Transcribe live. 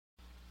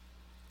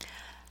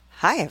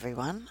Hi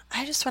everyone.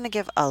 I just want to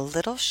give a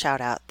little shout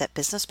out that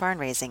Business Barn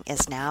Raising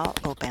is now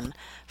open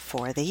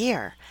for the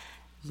year.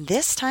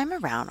 This time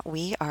around,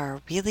 we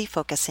are really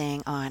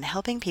focusing on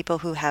helping people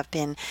who have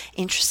been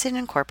interested in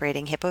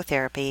incorporating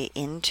hippotherapy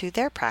into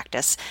their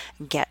practice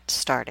get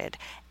started.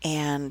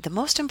 And the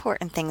most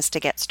important things to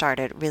get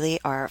started really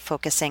are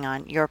focusing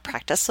on your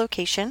practice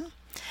location,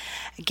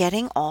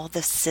 getting all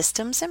the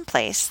systems in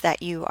place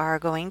that you are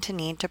going to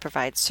need to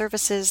provide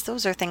services.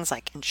 Those are things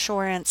like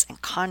insurance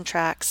and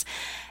contracts.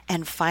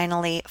 And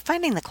finally,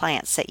 finding the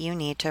clients that you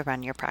need to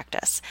run your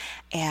practice.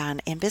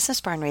 And in Business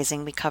Barn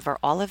Raising, we cover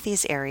all of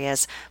these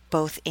areas,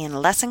 both in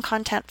lesson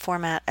content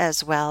format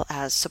as well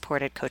as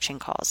supported coaching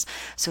calls.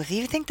 So if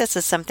you think this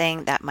is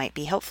something that might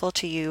be helpful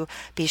to you,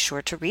 be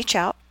sure to reach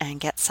out and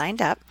get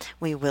signed up.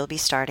 We will be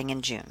starting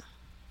in June.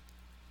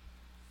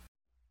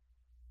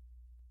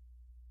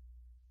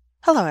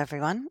 Hello,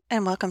 everyone,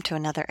 and welcome to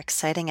another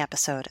exciting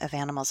episode of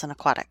Animals and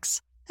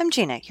Aquatics. I'm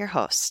Gina, your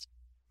host,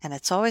 and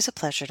it's always a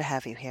pleasure to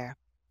have you here.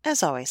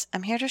 As always,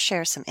 I'm here to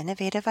share some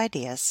innovative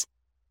ideas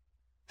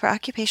for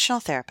occupational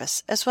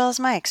therapists, as well as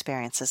my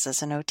experiences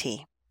as an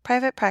OT,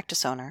 private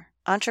practice owner,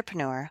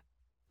 entrepreneur,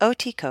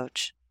 OT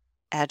coach,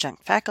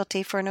 adjunct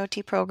faculty for an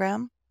OT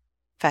program,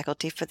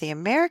 faculty for the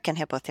American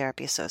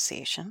Hippotherapy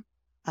Association,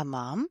 a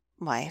mom,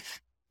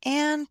 wife,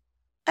 and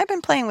I've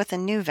been playing with a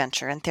new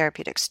venture in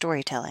therapeutic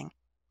storytelling,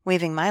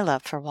 weaving my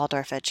love for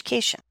Waldorf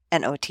education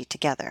and OT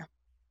together.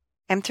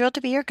 I'm thrilled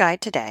to be your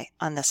guide today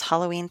on this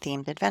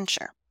Halloween-themed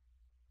adventure.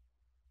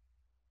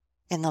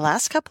 In the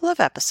last couple of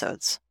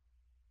episodes,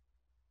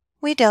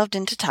 we delved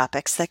into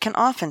topics that can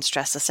often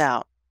stress us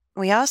out.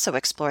 We also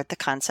explored the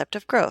concept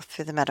of growth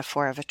through the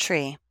metaphor of a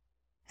tree.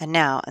 And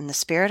now, in the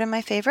spirit of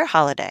my favorite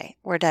holiday,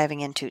 we're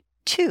diving into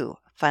 2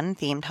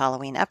 fun-themed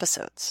Halloween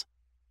episodes.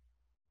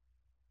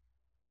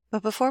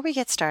 But before we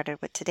get started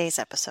with today's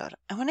episode,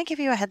 I want to give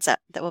you a heads up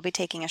that we'll be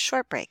taking a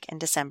short break in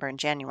December and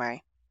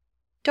January.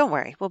 Don't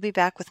worry, we'll be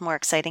back with more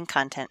exciting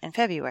content in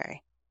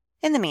February.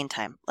 In the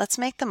meantime, let's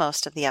make the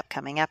most of the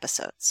upcoming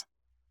episodes.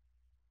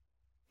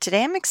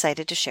 Today I'm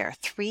excited to share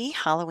 3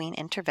 Halloween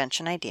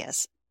intervention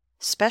ideas,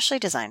 specially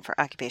designed for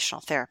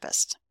occupational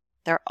therapists.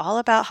 They're all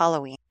about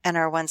Halloween and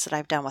are ones that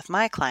I've done with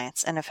my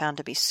clients and have found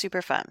to be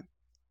super fun.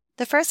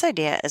 The first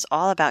idea is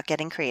all about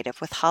getting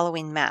creative with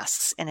Halloween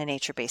masks in a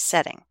nature-based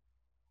setting.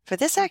 For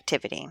this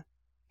activity,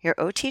 your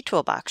OT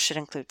toolbox should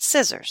include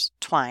scissors,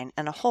 twine,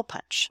 and a hole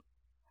punch.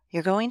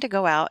 You're going to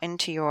go out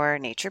into your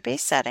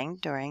nature-based setting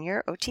during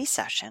your OT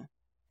session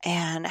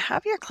and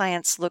have your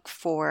clients look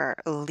for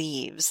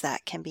leaves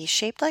that can be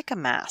shaped like a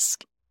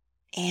mask.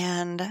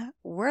 And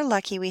we're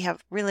lucky we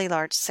have really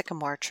large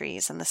sycamore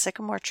trees, and the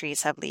sycamore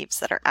trees have leaves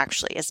that are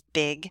actually as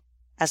big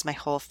as my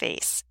whole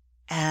face.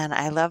 And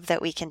I love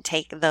that we can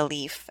take the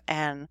leaf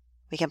and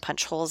we can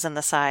punch holes in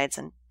the sides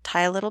and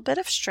tie a little bit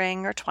of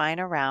string or twine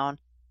around,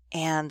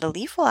 and the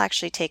leaf will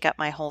actually take up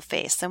my whole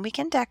face. Then we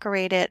can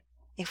decorate it.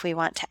 If we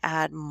want to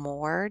add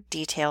more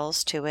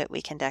details to it,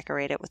 we can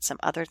decorate it with some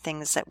other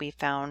things that we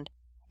found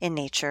in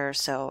nature.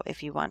 So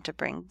if you want to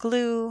bring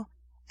glue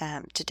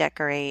to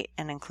decorate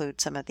and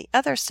include some of the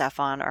other stuff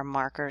on, or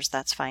markers,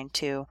 that's fine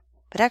too.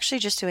 But actually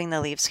just doing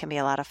the leaves can be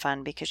a lot of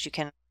fun because you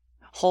can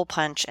hole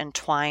punch and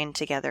twine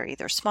together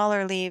either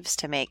smaller leaves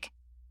to make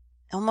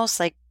almost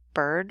like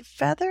bird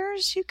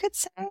feathers, you could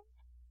say,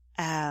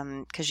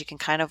 because you can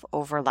kind of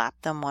overlap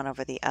them one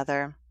over the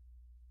other.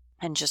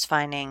 And just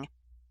finding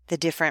the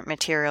different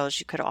materials,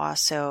 you could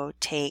also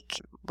take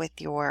with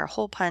your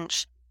hole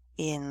punch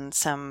in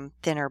some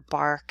thinner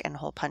bark and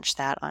hole punch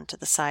that onto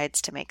the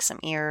sides to make some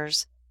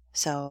ears.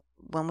 So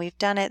when we've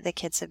done it, the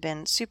kids have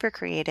been super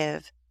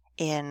creative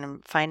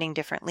in finding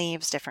different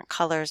leaves, different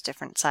colors,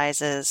 different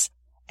sizes,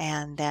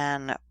 and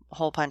then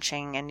hole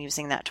punching and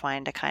using that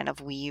twine to kind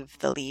of weave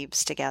the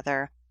leaves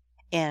together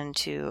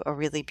into a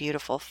really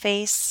beautiful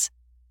face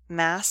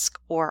mask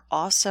or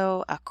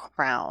also a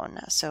crown.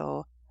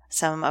 So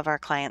some of our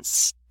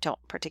clients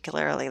don't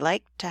particularly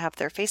like to have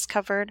their face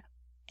covered,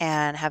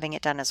 and having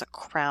it done as a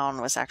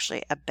crown was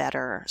actually a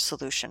better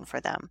solution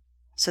for them.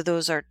 So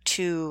those are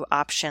 2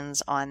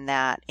 options on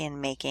that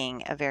in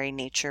making a very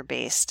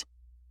nature-based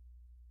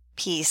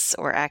piece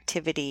or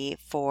activity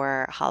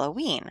for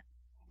Halloween.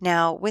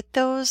 Now, with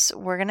those,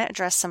 we're going to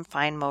address some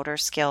fine motor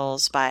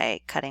skills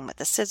by cutting with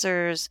the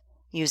scissors,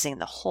 using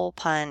the hole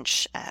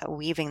punch,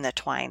 weaving the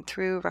twine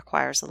through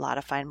requires a lot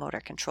of fine motor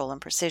control and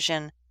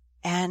precision,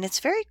 and it's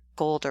very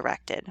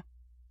goal-directed.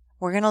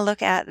 We're going to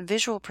look at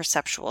visual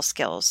perceptual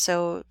skills,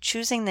 so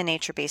choosing the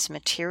nature-based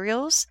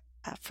materials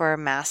for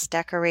mask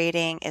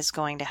decorating is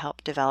going to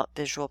help develop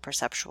visual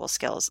perceptual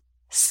skills.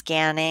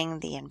 Scanning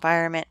the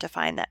environment to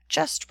find that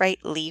just right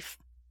leaf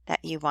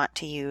that you want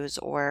to use,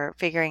 or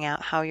figuring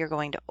out how you're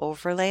going to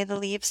overlay the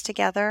leaves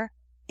together,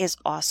 is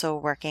also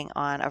working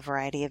on a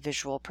variety of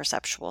visual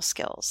perceptual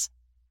skills.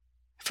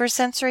 For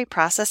sensory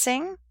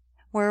processing,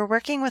 we're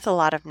working with a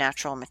lot of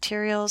natural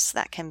materials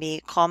that can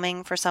be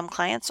calming for some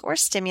clients or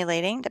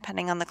stimulating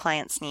depending on the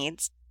client's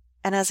needs.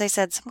 And as I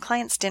said, some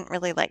clients didn't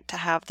really like to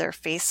have their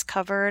face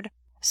covered,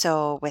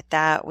 So with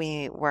that,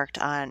 we worked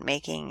on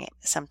making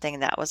something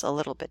that was a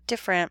little bit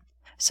different.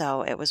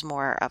 So it was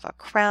more of a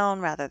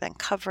crown rather than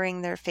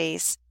covering their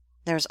face.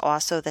 There's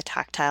also the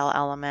tactile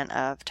element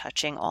of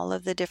touching all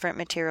of the different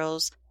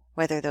materials,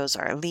 whether those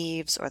are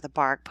leaves or the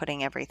bark,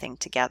 putting everything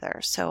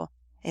together. So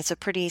it's a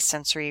pretty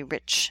sensory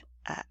rich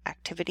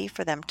activity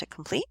for them to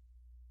complete.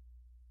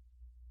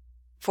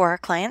 For our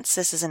clients,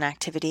 this is an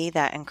activity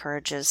that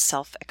encourages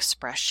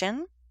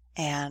self-expression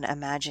and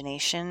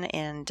imagination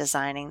in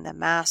designing the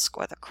mask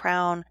or the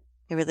crown.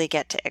 They really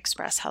get to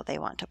express how they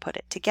want to put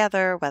it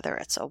together, whether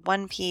it's a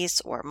one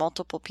piece or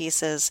multiple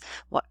pieces,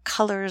 what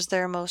colors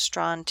they're most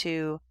drawn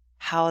to,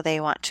 how they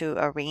want to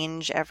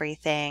arrange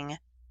everything.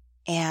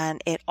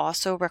 And it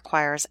also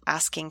requires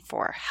asking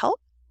for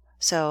help.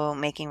 So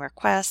making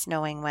requests,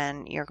 knowing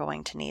when you're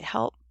going to need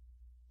help.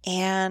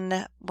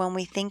 And when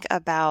we think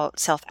about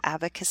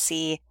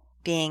self-advocacy,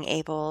 being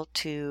able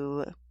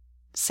to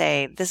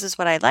say, this is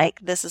what I like,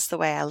 this is the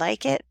way I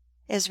like it,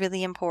 is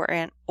really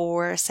important.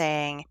 Or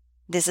saying,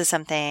 this is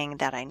something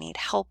that I need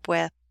help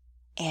with,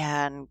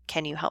 and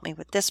can you help me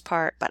with this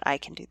part, but I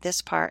can do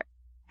this part,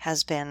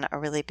 has been a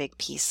really big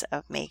piece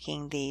of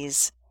making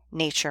these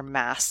nature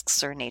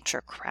masks or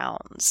nature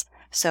crowns.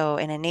 So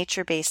in a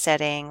nature-based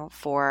setting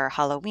for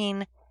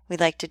Halloween, we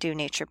like to do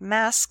nature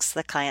masks.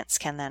 The clients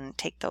can then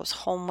take those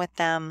home with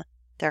them.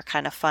 They're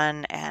kind of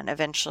fun, and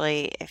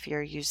eventually, if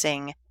you're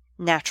using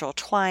natural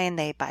twine,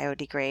 they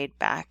biodegrade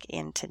back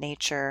into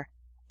nature.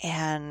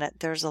 And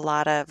there's a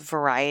lot of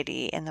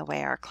variety in the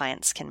way our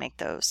clients can make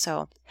those.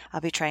 So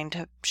I'll be trying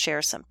to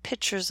share some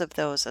pictures of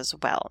those as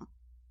well.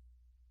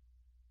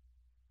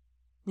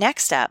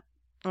 Next up,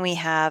 we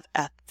have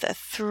the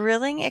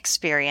thrilling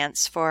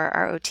experience for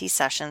our OT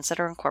sessions that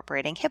are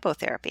incorporating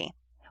hippotherapy.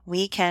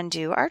 We can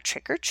do our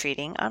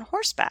trick-or-treating on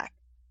horseback.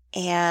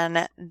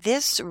 And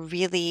this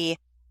really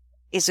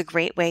is a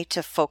great way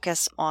to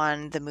focus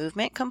on the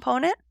movement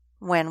component.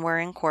 When we're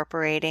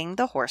incorporating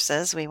the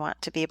horses, we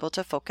want to be able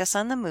to focus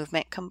on the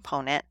movement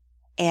component.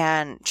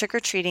 And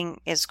trick-or-treating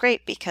is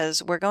great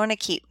because we're going to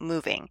keep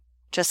moving.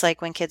 Just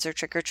like when kids are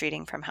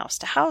trick-or-treating from house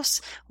to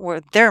house,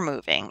 they're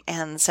moving.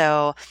 And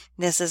so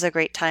this is a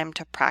great time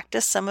to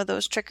practice some of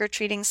those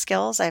trick-or-treating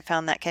skills. I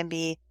found that can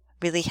be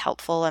really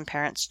helpful, and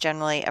parents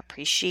generally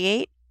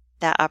appreciate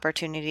that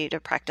opportunity to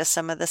practice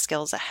some of the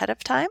skills ahead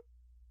of time.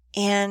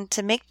 And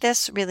to make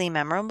this really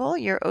memorable,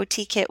 your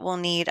OT kit will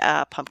need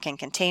a pumpkin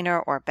container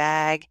or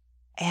bag.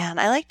 And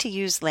I like to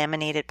use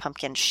laminated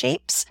pumpkin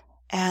shapes.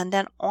 And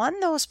then on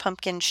those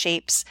pumpkin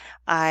shapes,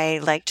 I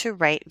like to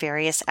write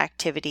various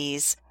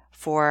activities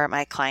for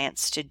my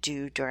clients to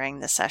do during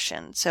the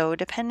session. So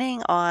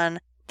depending on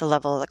the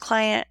level of the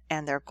client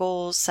and their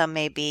goals, some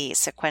may be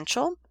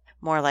sequential,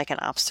 more like an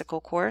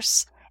obstacle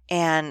course,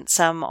 and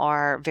some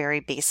are very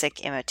basic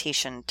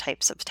imitation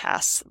types of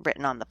tasks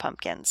written on the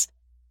pumpkins.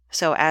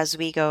 So as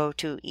we go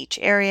to each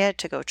area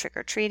to go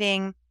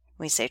trick-or-treating,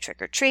 we say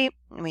trick-or-treat,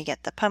 we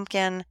get the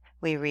pumpkin,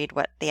 we read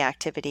what the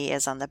activity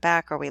is on the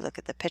back, or we look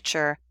at the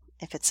picture.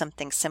 If it's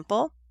something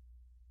simple,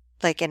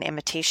 like an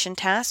imitation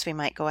task, we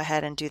might go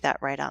ahead and do that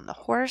right on the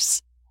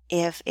horse.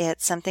 If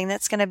it's something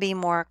that's going to be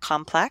more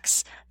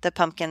complex, the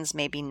pumpkins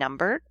may be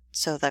numbered,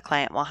 so the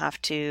client will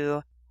have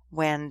to,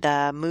 when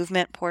the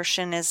movement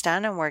portion is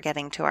done and we're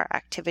getting to our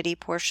activity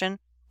portion,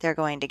 they're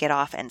going to get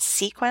off and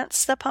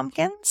sequence the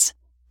pumpkins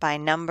by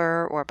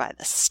number or by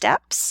the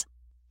steps,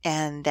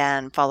 and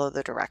then follow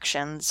the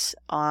directions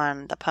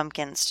on the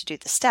pumpkins to do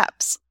the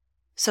steps.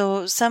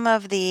 So some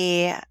of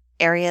the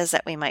areas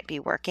that we might be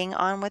working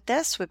on with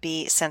this would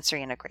be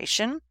sensory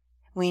integration.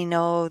 We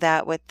know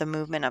that with the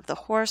movement of the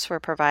horse, we're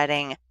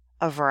providing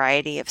a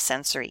variety of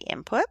sensory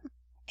input,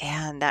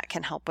 and that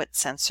can help with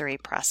sensory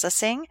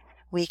processing.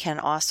 We can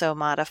also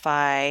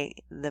modify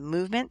the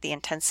movement, the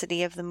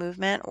intensity of the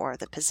movement, or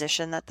the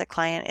position that the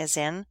client is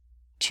in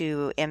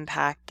to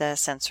impact the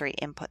sensory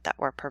input that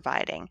we're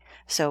providing.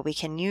 So we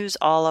can use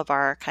all of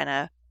our kind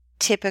of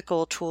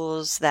typical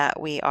tools that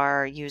we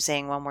are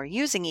using when we're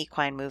using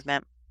equine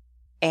movement,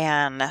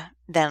 and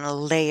then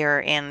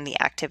layer in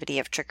the activity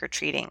of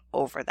trick-or-treating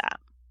over that.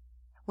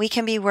 We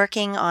can be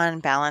working on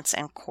balance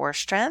and core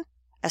strength,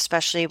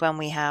 especially when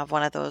we have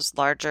one of those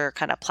larger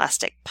kind of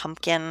plastic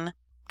pumpkin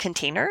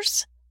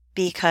containers,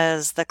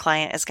 because the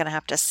client is going to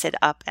have to sit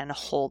up and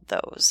hold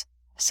those.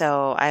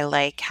 So I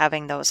like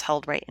having those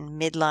held right in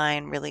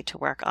midline, really to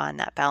work on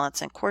that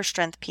balance and core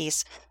strength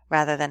piece,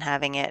 rather than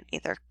having it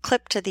either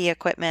clipped to the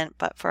equipment,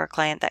 but for a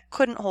client that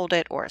couldn't hold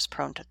it or is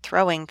prone to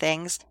throwing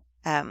things,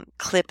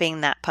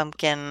 clipping that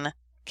pumpkin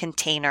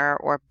container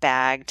or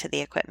bag to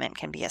the equipment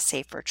can be a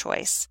safer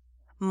choice.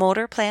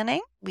 Motor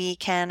planning, we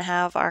can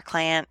have our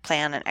client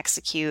plan and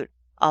execute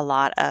a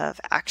lot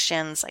of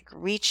actions like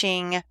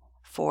reaching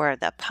for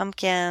the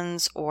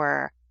pumpkins,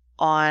 or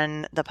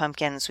on the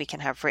pumpkins, we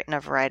can have written a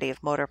variety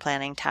of motor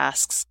planning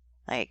tasks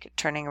like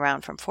turning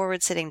around from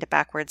forward sitting to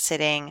backward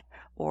sitting,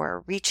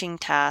 or reaching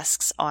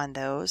tasks on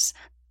those.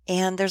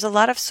 And there's a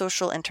lot of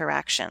social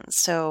interactions.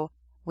 So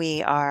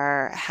we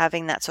are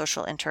having that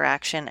social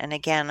interaction, and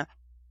again,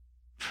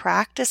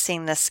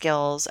 practicing the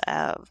skills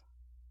of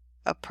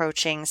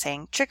approaching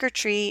saying trick or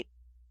treat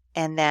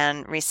and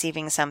then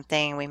receiving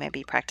something, we may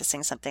be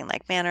practicing something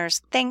like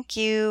manners, thank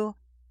you,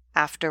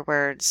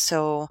 afterwards.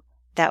 So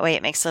that way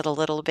it makes it a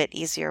little bit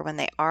easier when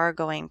they are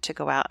going to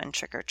go out and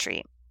trick or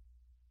treat.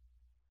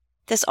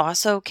 This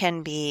also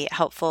can be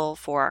helpful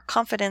for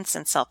confidence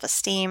and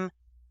self-esteem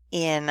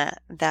in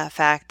the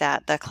fact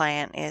that the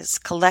client is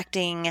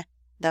collecting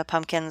the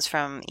pumpkins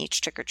from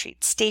each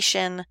trick-or-treat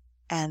station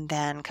and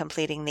then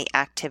completing the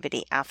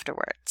activity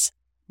afterwards.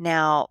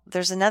 Now,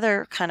 there's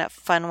another kind of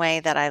fun way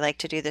that I like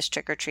to do this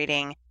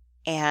trick-or-treating,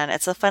 and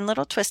it's a fun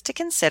little twist to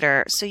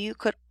consider. So you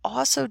could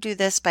also do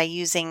this by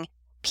using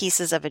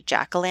pieces of a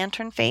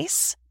jack-o'-lantern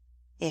face.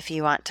 If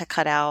you want to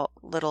cut out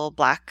little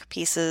black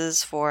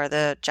pieces for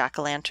the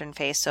jack-o'-lantern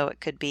face, so it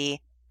could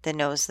be the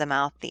nose, the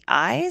mouth, the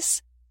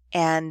eyes,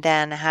 and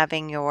then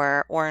having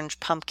your orange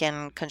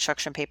pumpkin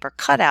construction paper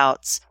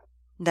cutouts,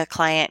 the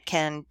client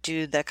can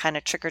do the kind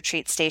of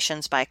trick-or-treat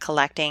stations by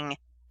collecting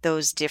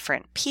those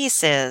different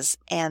pieces,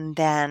 and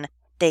then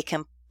they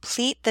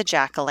complete the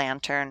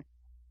jack-o'-lantern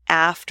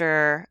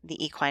after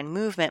the equine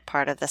movement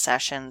part of the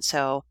session.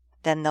 So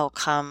then they'll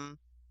come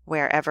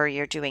wherever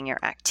you're doing your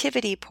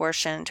activity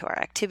portion to our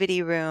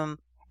activity room,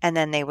 and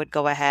then they would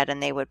go ahead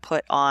and they would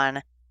put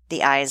on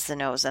the eyes, the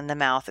nose, and the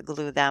mouth,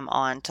 glue them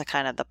on to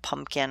kind of the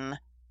pumpkin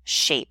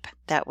shape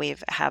that we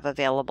have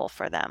available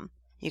for them.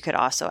 You could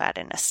also add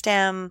in a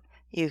stem.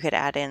 You could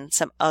add in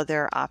some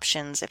other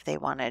options if they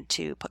wanted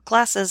to put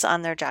glasses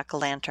on their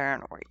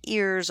jack-o'-lantern, or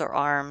ears or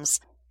arms,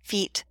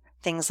 feet,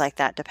 things like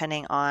that,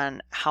 depending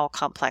on how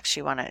complex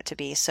you want it to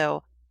be.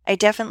 So I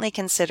definitely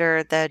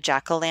consider the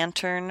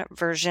jack-o'-lantern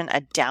version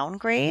a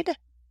downgrade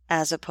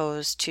as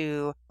opposed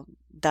to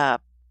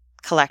the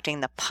collecting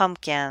the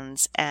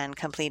pumpkins and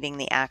completing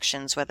the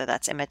actions, whether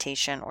that's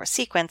imitation or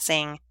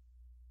sequencing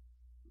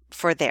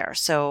for there.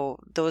 So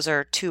those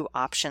are two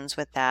options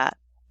with that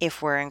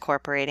if we're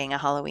incorporating a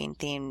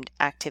Halloween-themed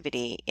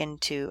activity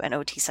into an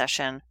OT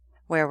session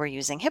where we're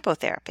using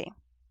hippotherapy.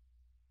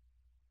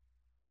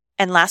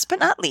 And last but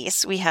not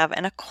least, we have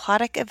an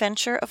aquatic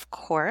adventure, of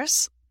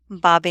course,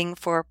 bobbing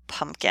for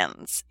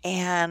pumpkins.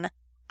 And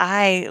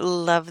I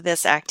love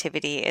this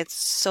activity. It's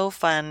so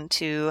fun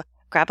to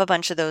grab a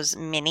bunch of those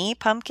mini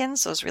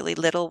pumpkins, those really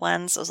little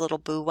ones, those little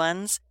boo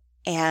ones,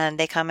 and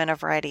they come in a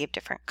variety of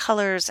different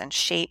colors and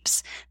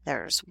shapes.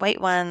 There's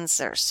white ones,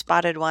 there's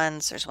spotted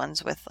ones, there's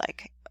ones with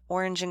like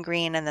orange and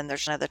green, and then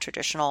there's another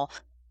traditional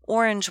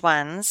orange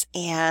ones.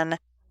 And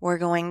we're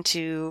going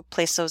to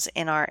place those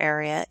in our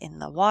area in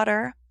the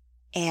water,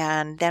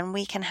 and then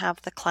we can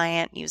have the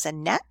client use a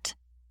net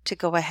to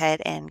go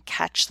ahead and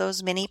catch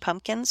those mini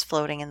pumpkins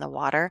floating in the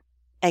water.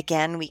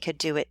 Again, we could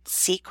do it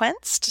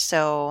sequenced.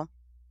 So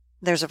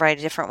there's a variety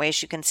of different ways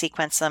you can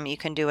sequence them. You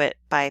can do it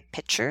by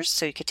pictures.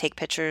 So you could take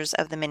pictures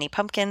of the mini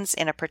pumpkins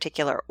in a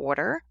particular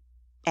order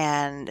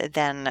and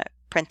then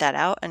print that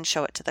out and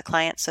show it to the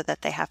client so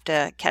that they have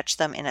to catch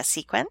them in a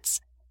sequence.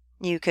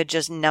 You could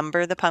just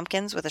number the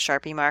pumpkins with a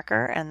Sharpie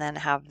marker and then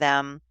have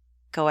them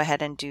go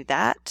ahead and do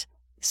that.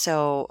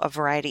 So a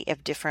variety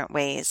of different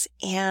ways.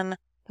 And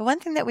the one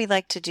thing that we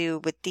like to do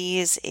with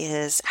these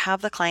is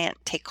have the client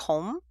take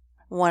home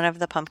one of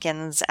the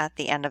pumpkins at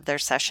the end of their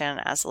session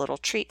as a little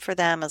treat for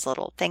them, as a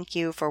little thank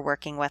you for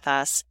working with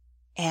us,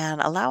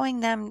 and allowing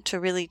them to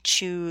really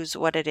choose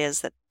what it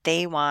is that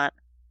they want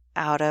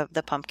out of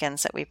the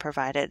pumpkins that we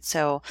provided.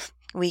 So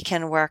we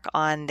can work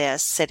on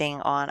this sitting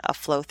on a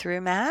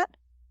flow-through mat.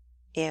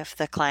 If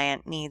the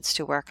client needs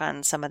to work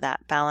on some of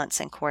that balance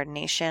and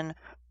coordination,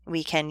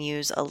 we can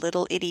use a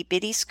little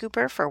itty-bitty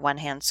scooper for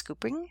one-hand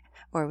scooping,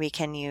 or we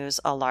can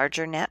use a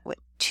larger net with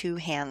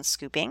two-hand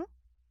scooping.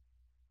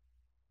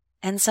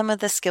 And some of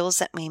the skills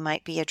that we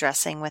might be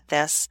addressing with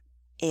this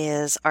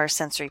is our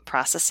sensory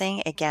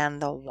processing. Again,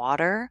 the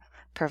water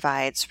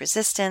provides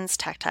resistance,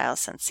 tactile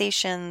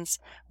sensations.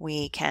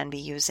 We can be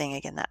using,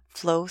 again, that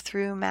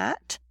flow-through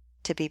mat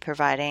to be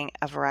providing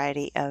a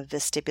variety of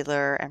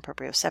vestibular and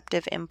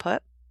proprioceptive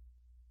input.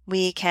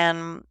 We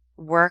can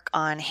work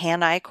on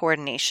hand-eye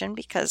coordination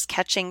because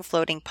catching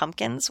floating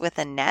pumpkins with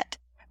a net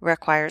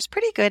requires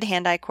pretty good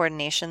hand-eye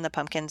coordination. The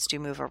pumpkins do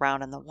move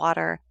around in the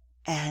water,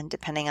 and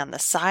depending on the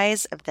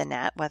size of the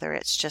net, whether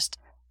it's just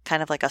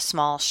kind of like a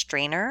small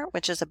strainer,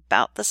 which is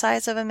about the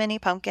size of a mini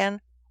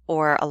pumpkin,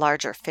 or a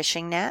larger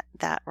fishing net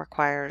that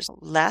requires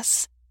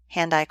less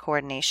hand-eye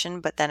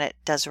coordination, but then it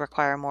does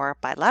require more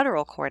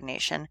bilateral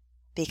coordination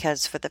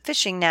because for the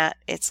fishing net,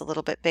 it's a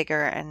little bit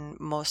bigger and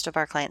most of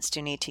our clients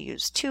do need to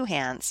use two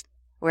hands,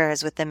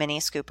 whereas with the mini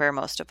scooper,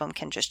 most of them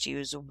can just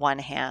use one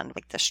hand,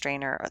 like the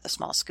strainer or the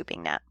small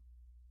scooping net.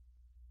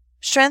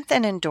 Strength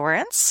and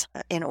endurance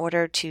in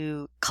order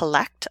to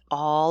collect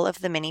all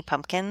of the mini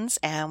pumpkins,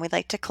 and we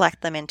like to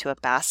collect them into a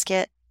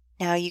basket.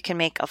 Now you can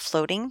make a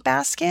floating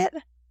basket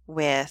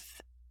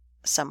with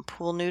some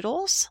pool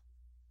noodles,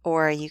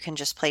 or you can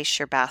just place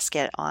your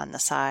basket on the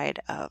side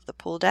of the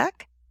pool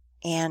deck.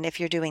 And if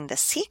you're doing the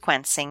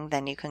sequencing,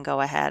 then you can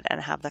go ahead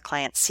and have the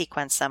client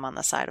sequence them on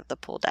the side of the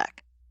pool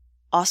deck.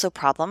 Also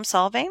problem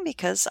solving,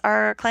 because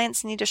our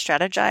clients need to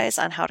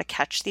strategize on how to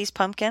catch these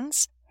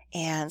pumpkins.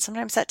 and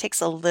sometimes that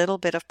takes a little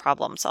bit of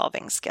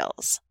problem-solving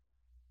skills.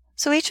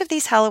 So each of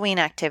these Halloween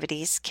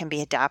activities can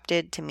be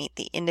adapted to meet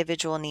the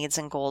individual needs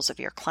and goals of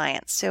your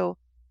clients. So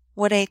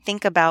what I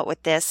think about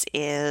with this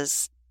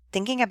is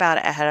thinking about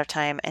it ahead of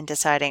time and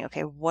deciding,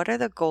 okay, what are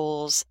the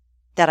goals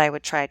that I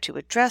would try to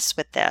address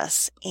with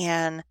this?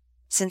 And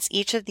since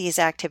each of these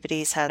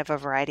activities have a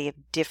variety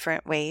of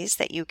different ways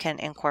that you can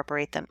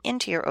incorporate them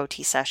into your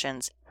OT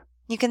sessions,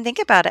 you can think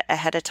about it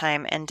ahead of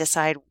time and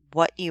decide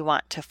what you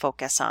want to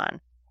focus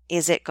on.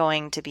 Is it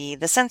going to be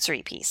the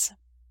sensory piece?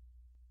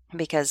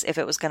 Because if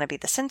it was going to be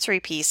the sensory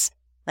piece,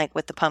 like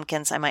with the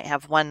pumpkins, I might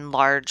have one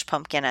large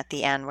pumpkin at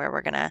the end where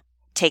we're going to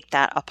take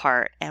that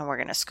apart and we're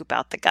going to scoop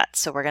out the guts.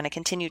 So we're going to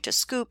continue to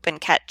scoop and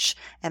catch,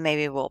 and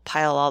maybe we'll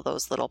pile all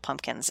those little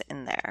pumpkins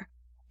in there.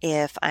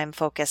 If I'm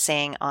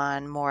focusing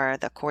on more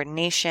the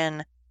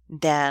coordination,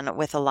 then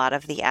with a lot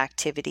of the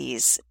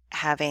activities,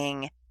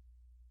 having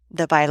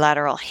the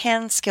bilateral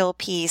hand skill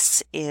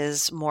piece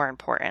is more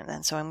important.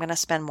 And so I'm going to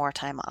spend more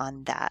time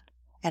on that.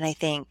 And I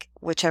think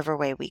whichever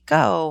way we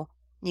go,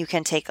 you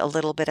can take a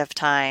little bit of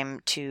time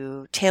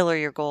to tailor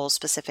your goals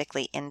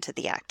specifically into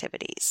the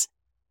activities.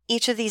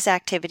 Each of these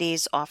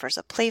activities offers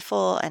a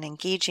playful and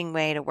engaging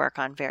way to work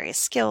on various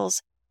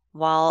skills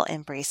while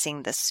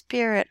embracing the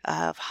spirit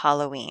of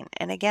Halloween.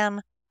 And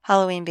again,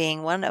 Halloween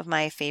being one of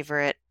my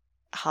favorite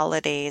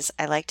holidays,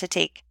 I like to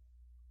take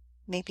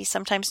maybe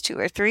sometimes 2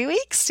 or 3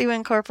 weeks to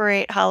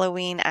incorporate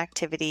Halloween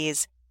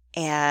activities,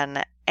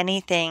 and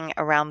anything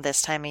around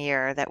this time of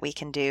year that we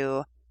can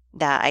do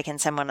that I can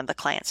send one of the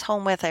clients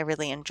home with, I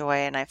really enjoy,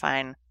 and I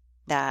find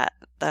that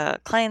the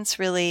clients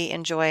really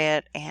enjoy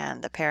it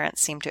and the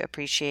parents seem to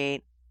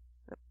appreciate,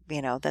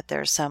 that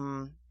there's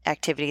some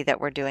activity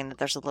that we're doing that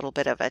there's a little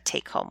bit of a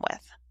take home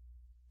with.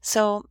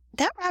 So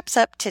that wraps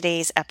up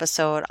today's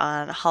episode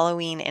on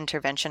Halloween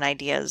intervention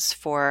ideas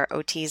for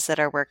OTs that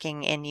are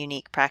working in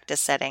unique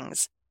practice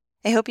settings.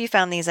 I hope you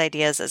found these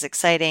ideas as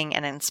exciting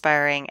and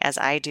inspiring as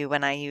I do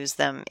when I use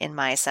them in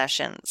my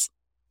sessions.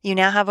 You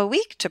now have a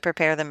week to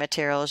prepare the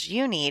materials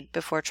you need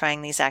before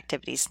trying these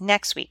activities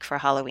next week for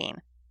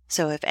Halloween.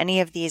 So if any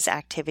of these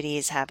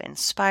activities have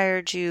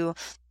inspired you,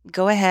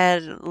 go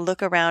ahead,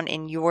 look around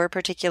in your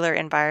particular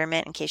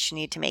environment in case you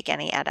need to make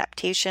any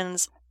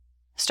adaptations.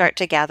 Start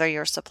to gather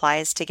your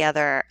supplies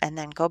together and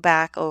then go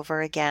back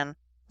over again.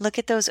 Look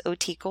at those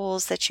OT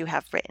goals that you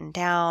have written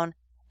down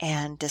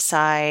and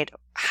decide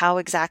how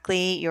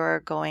exactly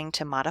you're going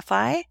to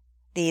modify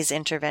these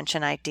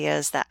intervention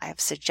ideas that I've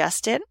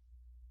suggested.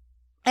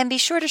 And be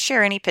sure to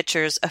share any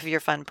pictures of your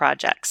fun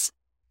projects.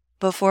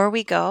 Before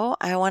we go,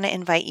 I want to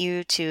invite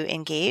you to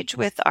engage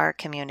with our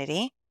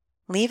community.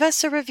 Leave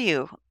us a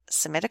review,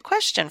 submit a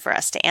question for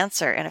us to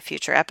answer in a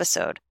future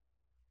episode,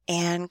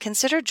 and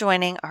consider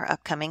joining our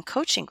upcoming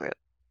coaching group.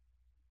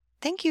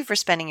 Thank you for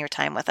spending your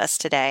time with us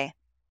today.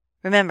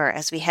 Remember,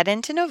 as we head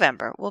into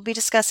November, we'll be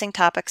discussing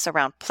topics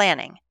around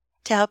planning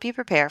to help you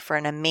prepare for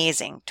an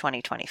amazing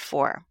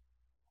 2024.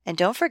 And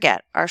don't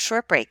forget our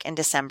short break in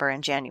December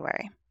and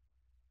January.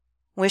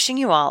 Wishing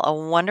you all a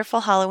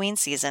wonderful Halloween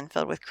season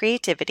filled with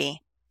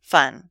creativity,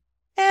 fun,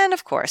 and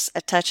of course,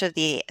 a touch of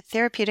the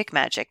therapeutic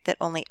magic that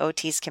only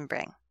OTs can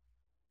bring.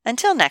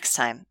 Until next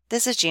time,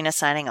 this is Gina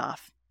signing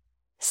off.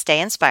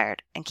 Stay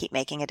inspired and keep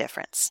making a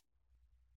difference.